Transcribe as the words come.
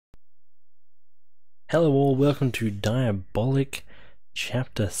Hello all, welcome to Diabolik,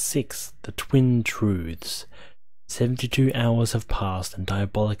 Chapter 6, The Twin Truths. 72 hours have passed and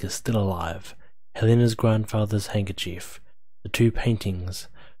Diabolik is still alive. Helena's grandfather's handkerchief, the two paintings.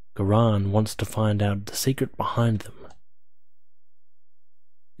 Garan wants to find out the secret behind them.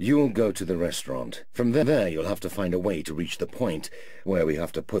 You'll go to the restaurant. From there you'll have to find a way to reach the point where we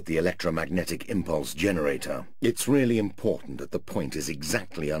have to put the electromagnetic impulse generator. It's really important that the point is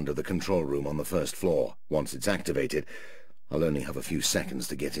exactly under the control room on the first floor. Once it's activated, I'll only have a few seconds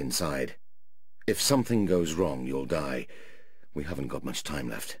to get inside. If something goes wrong, you'll die. We haven't got much time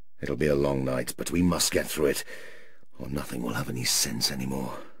left. It'll be a long night, but we must get through it, or nothing will have any sense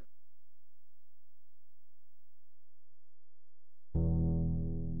anymore.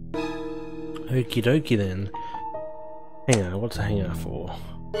 Okie dokie then. Hangar, what's a hangar for?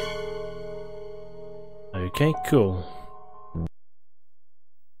 Okay, cool.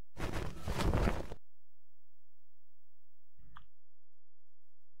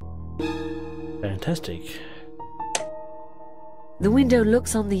 Fantastic. The window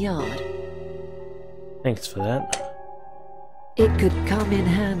looks on the yard. Thanks for that. It could come in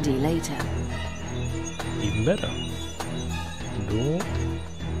handy later. Even better. Door.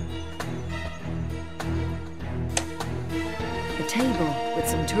 A table with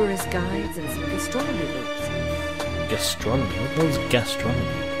some tourist guides and some gastronomy books. Gastronomy? What the hell is gastronomy?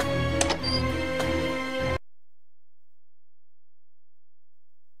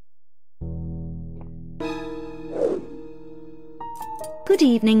 Good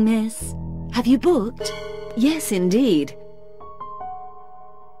evening, miss. Have you booked? Yes, indeed.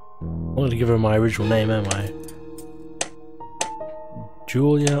 I'm going to give her my original name, am I?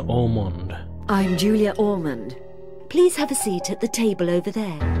 Julia Ormond. I'm Julia Ormond. Please have a seat at the table over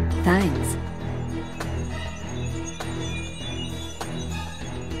there. Thanks.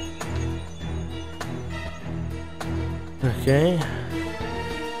 Okay.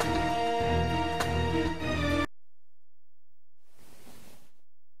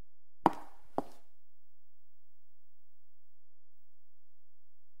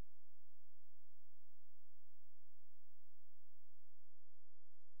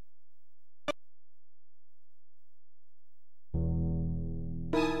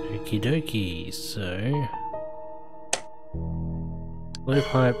 Okie dokie, so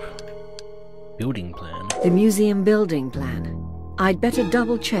blowpipe building plan. The museum building plan. I'd better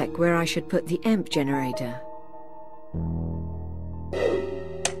double check where I should put the EMP generator.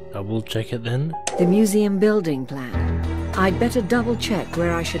 Double check it then. The museum building plan. I'd better double check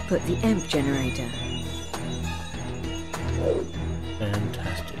where I should put the EMP generator.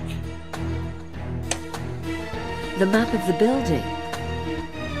 Fantastic. The map of the building.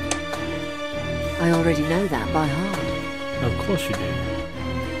 I already know that by heart. Of course you do.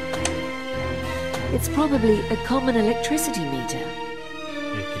 It's probably a common electricity meter.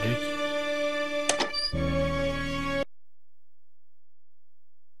 Okie dokie.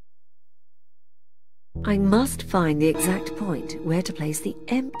 I must find the exact point where to place the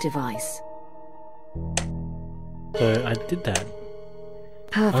EMP device. So I did that.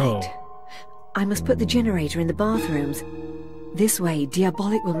 Perfect. Oh. I must put the generator in the bathrooms. This way,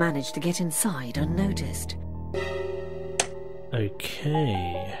 Diabolik will manage to get inside unnoticed.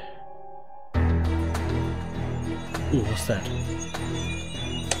 Okay. Ooh, what's that?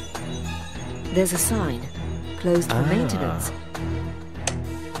 There's a sign. Closed for maintenance.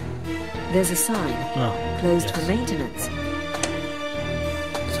 There's a sign. Oh, closed yes. for maintenance.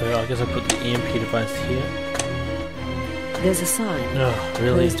 So I guess I put the EMP device here. There's a sign. Oh,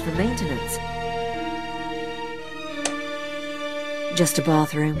 really? Closed for maintenance. Just a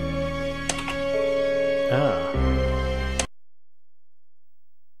bathroom. Ah.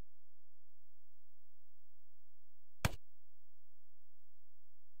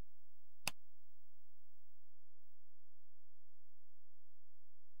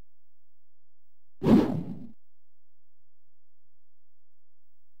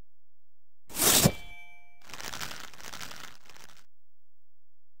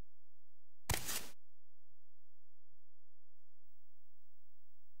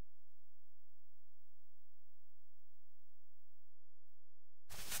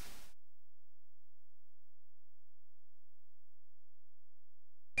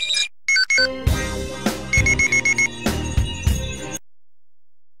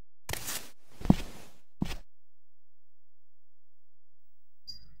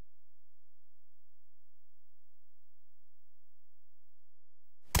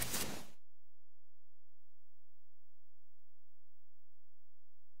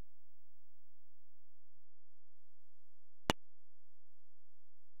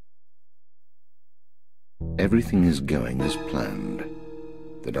 Everything is going as planned.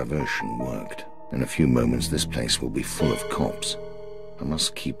 The diversion worked. In a few moments, this place will be full of cops. I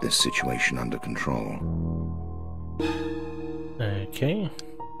must keep this situation under control. Okay.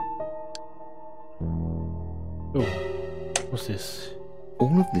 Oh, what's this?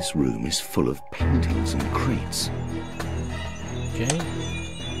 All of this room is full of paintings and crates. Okay.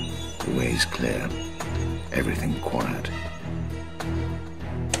 The way is clear. Everything quiet.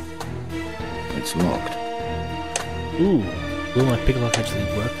 It's locked. Ooh, will my picklock actually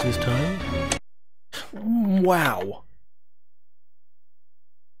work this time? Wow!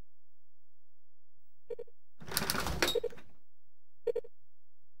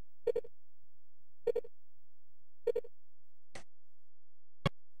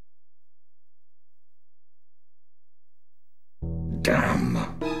 Damn!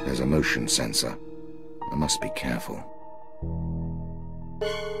 There's a motion sensor. I must be careful.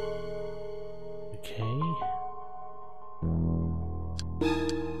 Okay.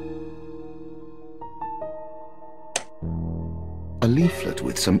 A leaflet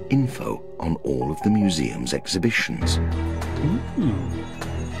with some info on all of the museum's exhibitions. Ooh.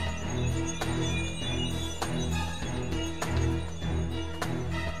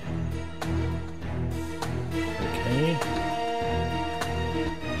 Okay.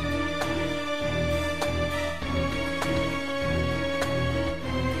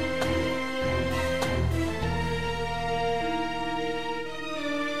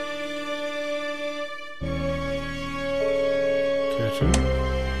 Curtain.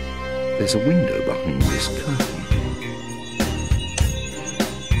 There's a window behind this curtain.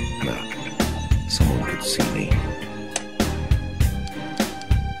 No, someone could see me.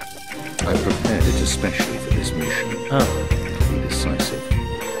 I prepared it especially for this mission. Oh. It'll be decisive.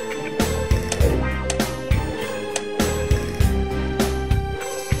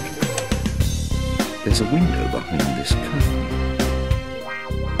 There's a window behind this curtain.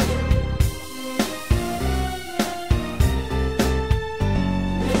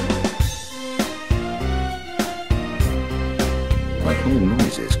 I hear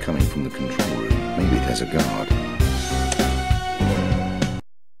noises coming from the control room. Maybe there's a guard.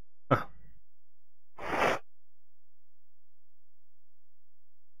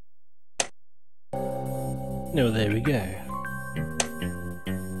 No, there we go.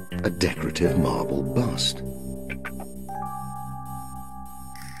 A decorative marble bust.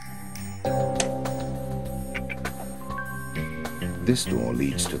 This door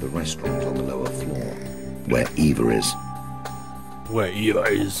leads to the restaurant on the lower floor, where Eva is. Where Eva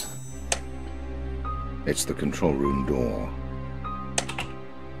is. It's the control room door.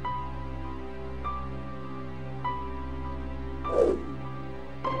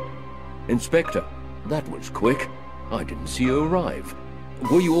 Inspector, that was quick. I didn't see you arrive.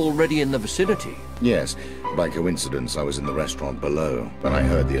 Were you already in the vicinity? Yes, by coincidence I was in the restaurant below when I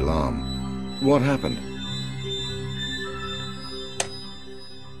heard the alarm. What happened?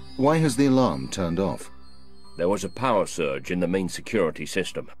 Why has the alarm turned off? There was a power surge in the main security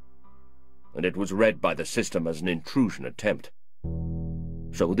system, and it was read by the system as an intrusion attempt.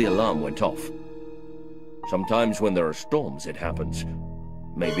 So the alarm went off. Sometimes when there are storms it happens.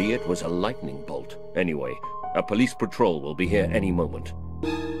 Maybe it was a lightning bolt. Anyway, a police patrol will be here any moment.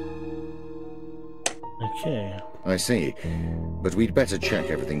 Okay. I see, but we'd better check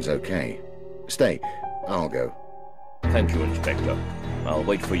everything's okay. Stay, I'll go. Thank you, Inspector. I'll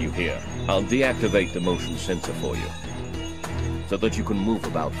wait for you here. I'll deactivate the motion sensor for you, so that you can move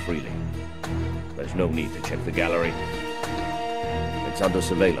about freely. There's no need to check the gallery. It's under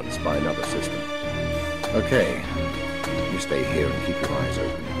surveillance by another system. Okay. You stay here and keep your eyes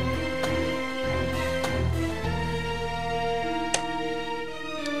open.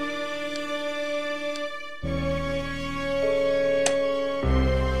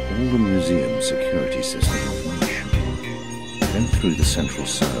 All the museum security system information. Then through the central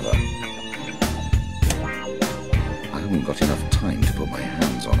server. I haven't got enough time to put my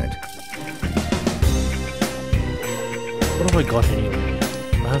hands on it. What have I got anyway?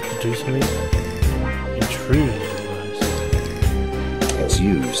 I have to do something. Intrusion device. It's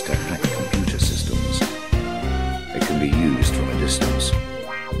used to hack computer systems. It can be used from a distance.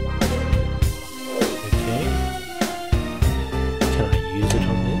 Okay. Can I use it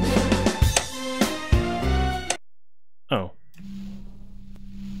on this? Oh.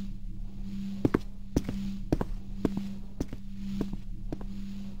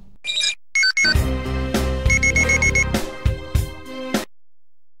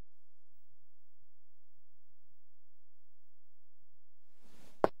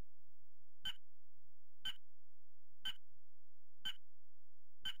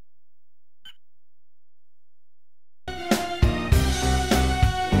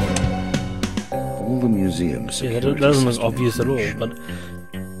 museum Yeah, security that doesn't look system obvious at all, information.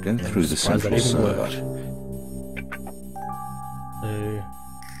 but Go through the surprised that central even server. worked.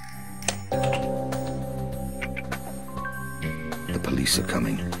 The police are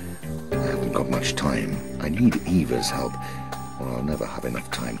coming. I haven't got much time. I need Eva's help, or I'll never have enough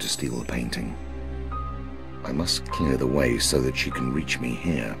time to steal the painting. I must clear the way so that she can reach me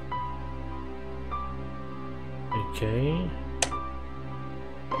here. Okay.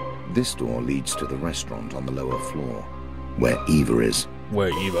 This door leads to the restaurant on the lower floor, where Eva is. Where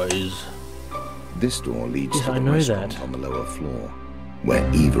Eva is. This door leads Yes, to I the know restaurant that. on the lower floor, where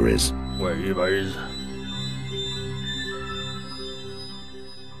Eva is. Where Eva is.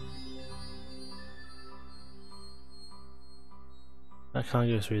 I can't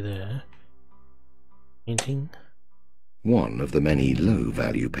go through there. Painting. One of the many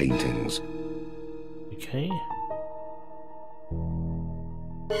low-value paintings. Okay.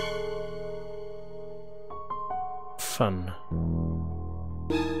 Fun.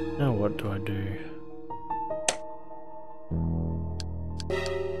 Now what do I do?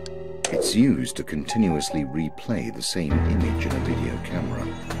 It's used to continuously replay the same image in a video camera.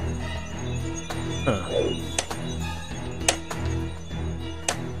 Huh.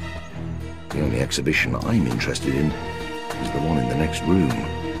 The only exhibition I'm interested in is the one in the next room.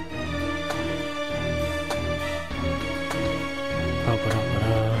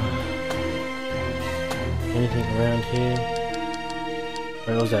 Anything around here?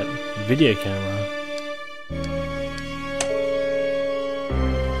 Where was that video camera?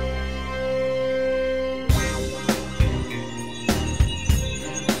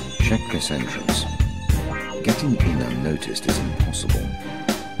 Check this entrance. Getting in unnoticed is impossible.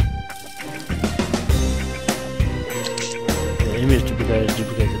 The image duplicates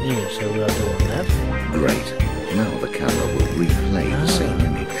an image, so we are doing that. Great. Now the camera will replay the same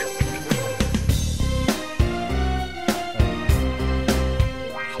image.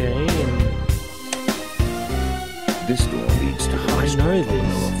 Okay, and This door leads to the I restaurant know on the this.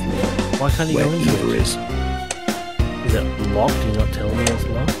 lower floor, Why can't he where go into Eva it? is. Is it locked? Did you not tell me it's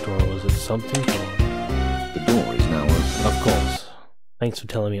locked, or was it something? Or... The door is now open. Of course. Thanks for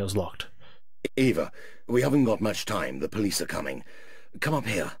telling me it was locked. Eva, we haven't got much time. The police are coming. Come up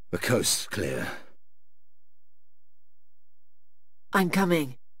here. The coast's clear. I'm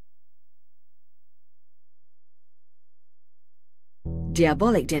coming.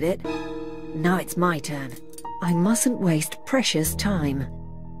 Diabolik did it. Now it's my turn. I mustn't waste precious time.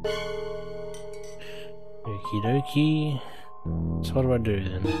 Okie dokie. So what do I do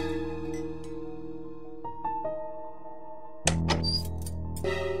then?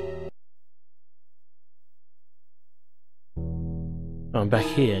 Oh, I'm back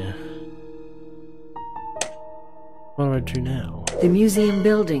here. What do I do now? The museum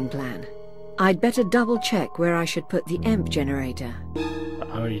building plan. I'd better double check where I should put the EMP generator.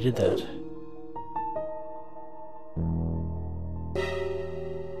 I already did that.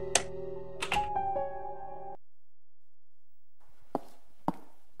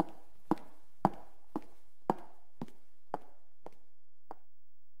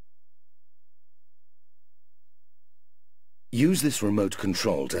 Use this remote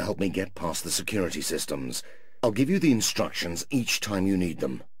control to help me get past the security systems. I'll give you the instructions each time you need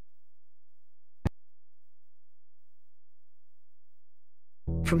them.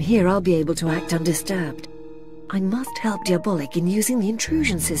 From here I'll be able to act undisturbed. I must help Diabolik in using the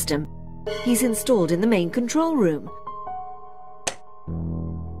intrusion system. He's installed in the main control room.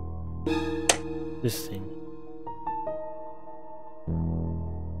 This thing.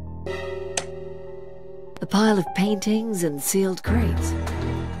 A pile of paintings and sealed crates.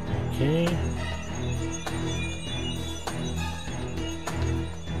 Okay.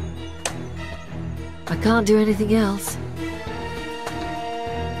 I can't do anything else.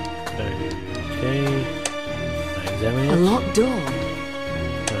 Okay. I examine it. A locked door.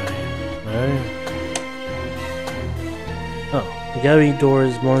 No. Oh, the gallery door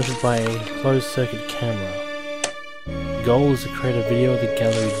is monitored by a closed-circuit camera. The goal is to create a video of the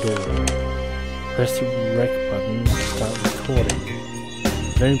gallery door. Press the rec button to start recording.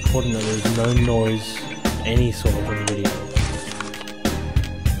 Very important that there is no noise of any sort on the video.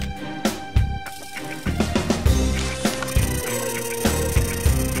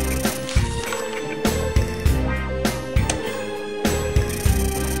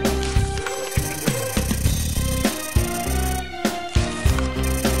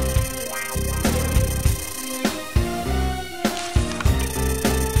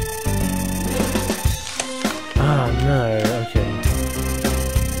 Ah, no,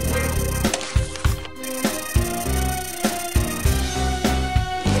 okay.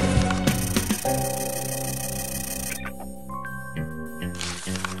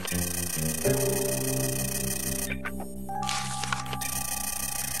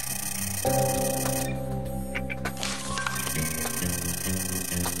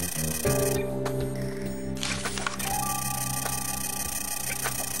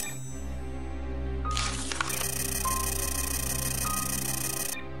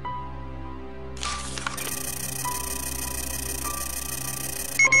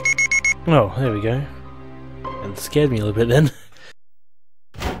 Oh, there we go. It scared me a little bit then.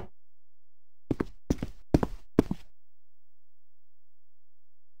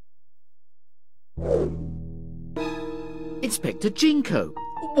 Inspector Jinko,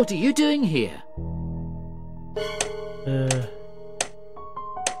 what are you doing here?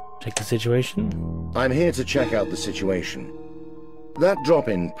 Check the situation. I'm here to check out the situation. That drop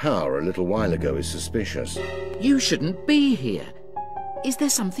in power a little while ago is suspicious. You shouldn't be here. Is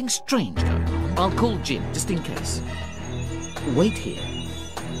there something strange going on? I'll call Jim, just in case. Wait here.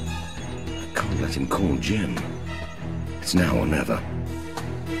 I can't let him call Jim. It's now or never.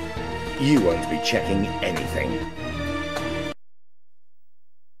 You won't be checking anything.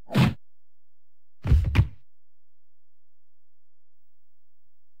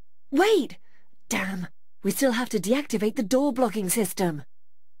 Wait! Damn! We still have to deactivate the door blocking system.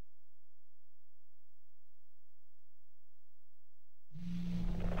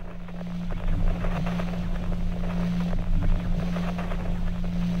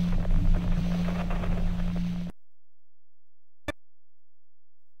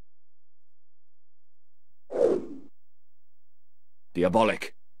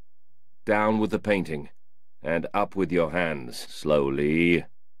 Diabolik. Down with the painting. And up with your hands, slowly.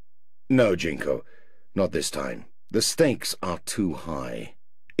 No, Jinko. Not this time. The stakes are too high.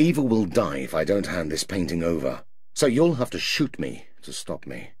 Eva will die if I don't hand this painting over. So you'll have to shoot me to stop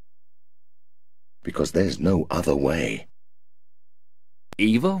me. Because there's no other way.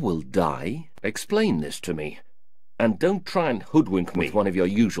 Eva will die? Explain this to me. And don't try and hoodwink me with one of your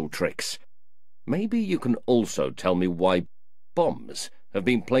usual tricks. Maybe you can also tell me why bombs have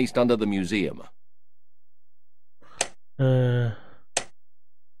been placed under the museum.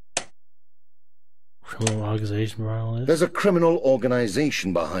 Criminal organization behind all this? There's a criminal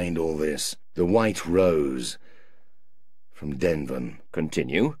organization behind all this. The White Rose. From Denver.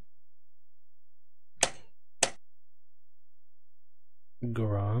 Continue.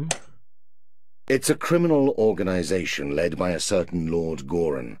 Goran. It's a criminal organization led by a certain Lord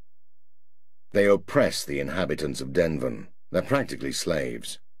Goran. They oppress the inhabitants of Denver. They're practically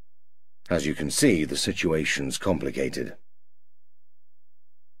slaves. As you can see, the situation's complicated.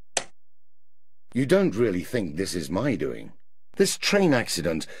 You don't really think this is my doing? This train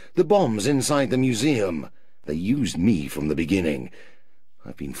accident, the bombs inside the museum. They used me from the beginning.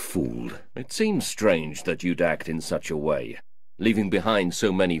 I've been fooled. It seems strange that you'd act in such a way, leaving behind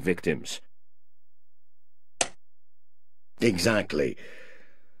so many victims. Exactly.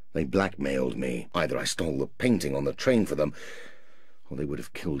 They blackmailed me. Either I stole the painting on the train for them, or they would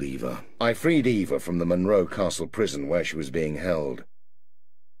have killed Eva. I freed Eva from the Monroe Castle prison where she was being held.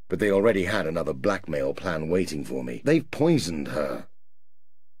 But they already had another blackmail plan waiting for me. They've poisoned her.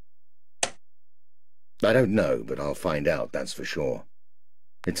 I don't know, but I'll find out, that's for sure.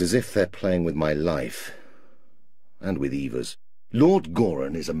 It's as if they're playing with my life. And with Eva's. Lord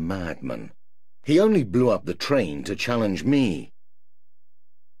Goran is a madman. He only blew up the train to challenge me.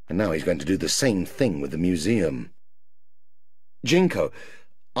 And now he's going to do the same thing with the museum. Jinko,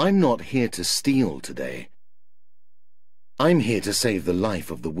 I'm not here to steal today. I'm here to save the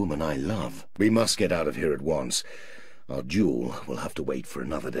life of the woman I love. We must get out of here at once. Our duel will have to wait for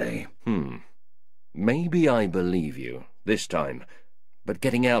another day. Maybe I believe you, this time. But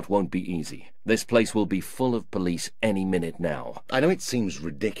getting out won't be easy. This place will be full of police any minute now. I know it seems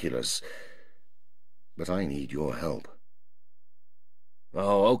ridiculous, but I need your help.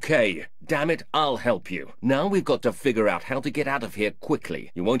 Oh, okay. Damn it, I'll help you. Now we've got to figure out how to get out of here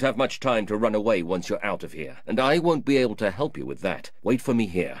quickly. You won't have much time to run away once you're out of here, and I won't be able to help you with that. Wait for me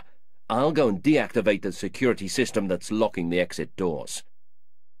here. I'll go and deactivate the security system that's locking the exit doors.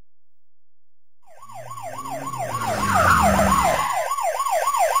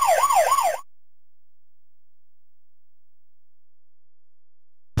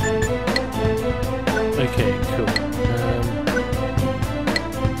 Okay, cool.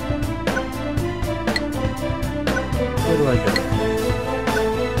 Where do I go?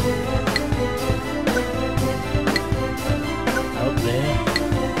 Out there?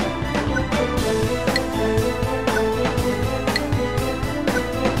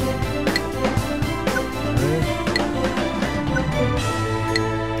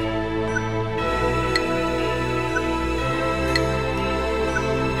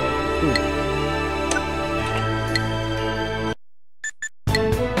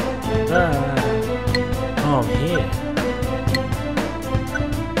 Oh, I'm here.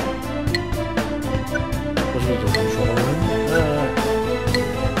 What do you do? Control room?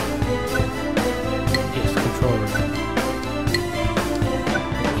 Yes, control room.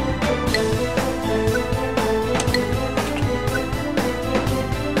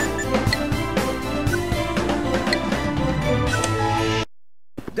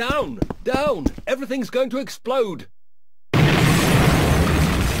 thing's going to explode!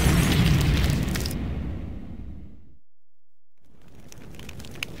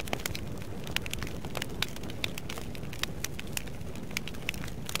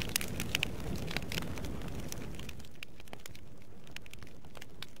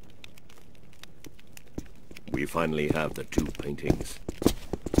 We finally have the 2 paintings.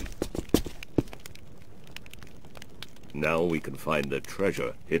 Now we can find the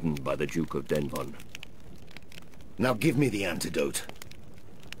treasure hidden by the Duke of Denvon. Now give me the antidote.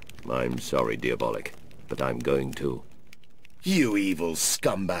 I'm sorry, Diabolik, but I'm going to. You evil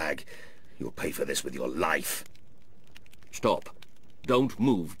scumbag! You'll pay for this with your life. Stop. Don't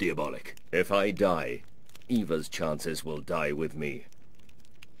move, Diabolik. If I die, Eva's chances will die with me.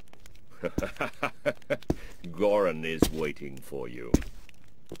 Goran is waiting for you.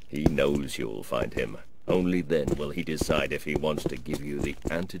 He knows you'll find him. Only then will he decide if he wants to give you the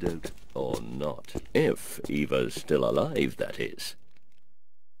antidote or not. If Eva's still alive, that is.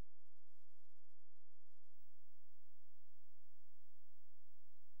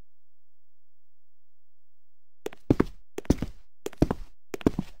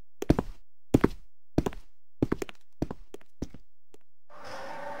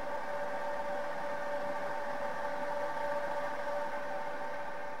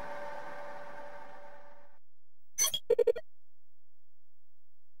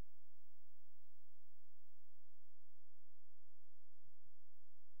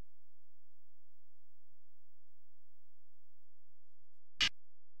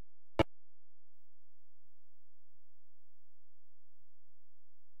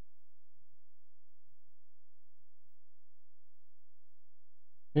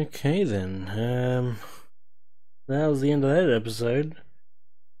 Okay then, that was the end of that episode.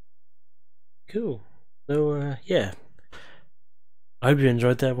 Cool. So, yeah. I hope you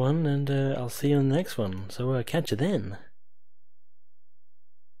enjoyed that one, and I'll see you in the next one. So, catch you then.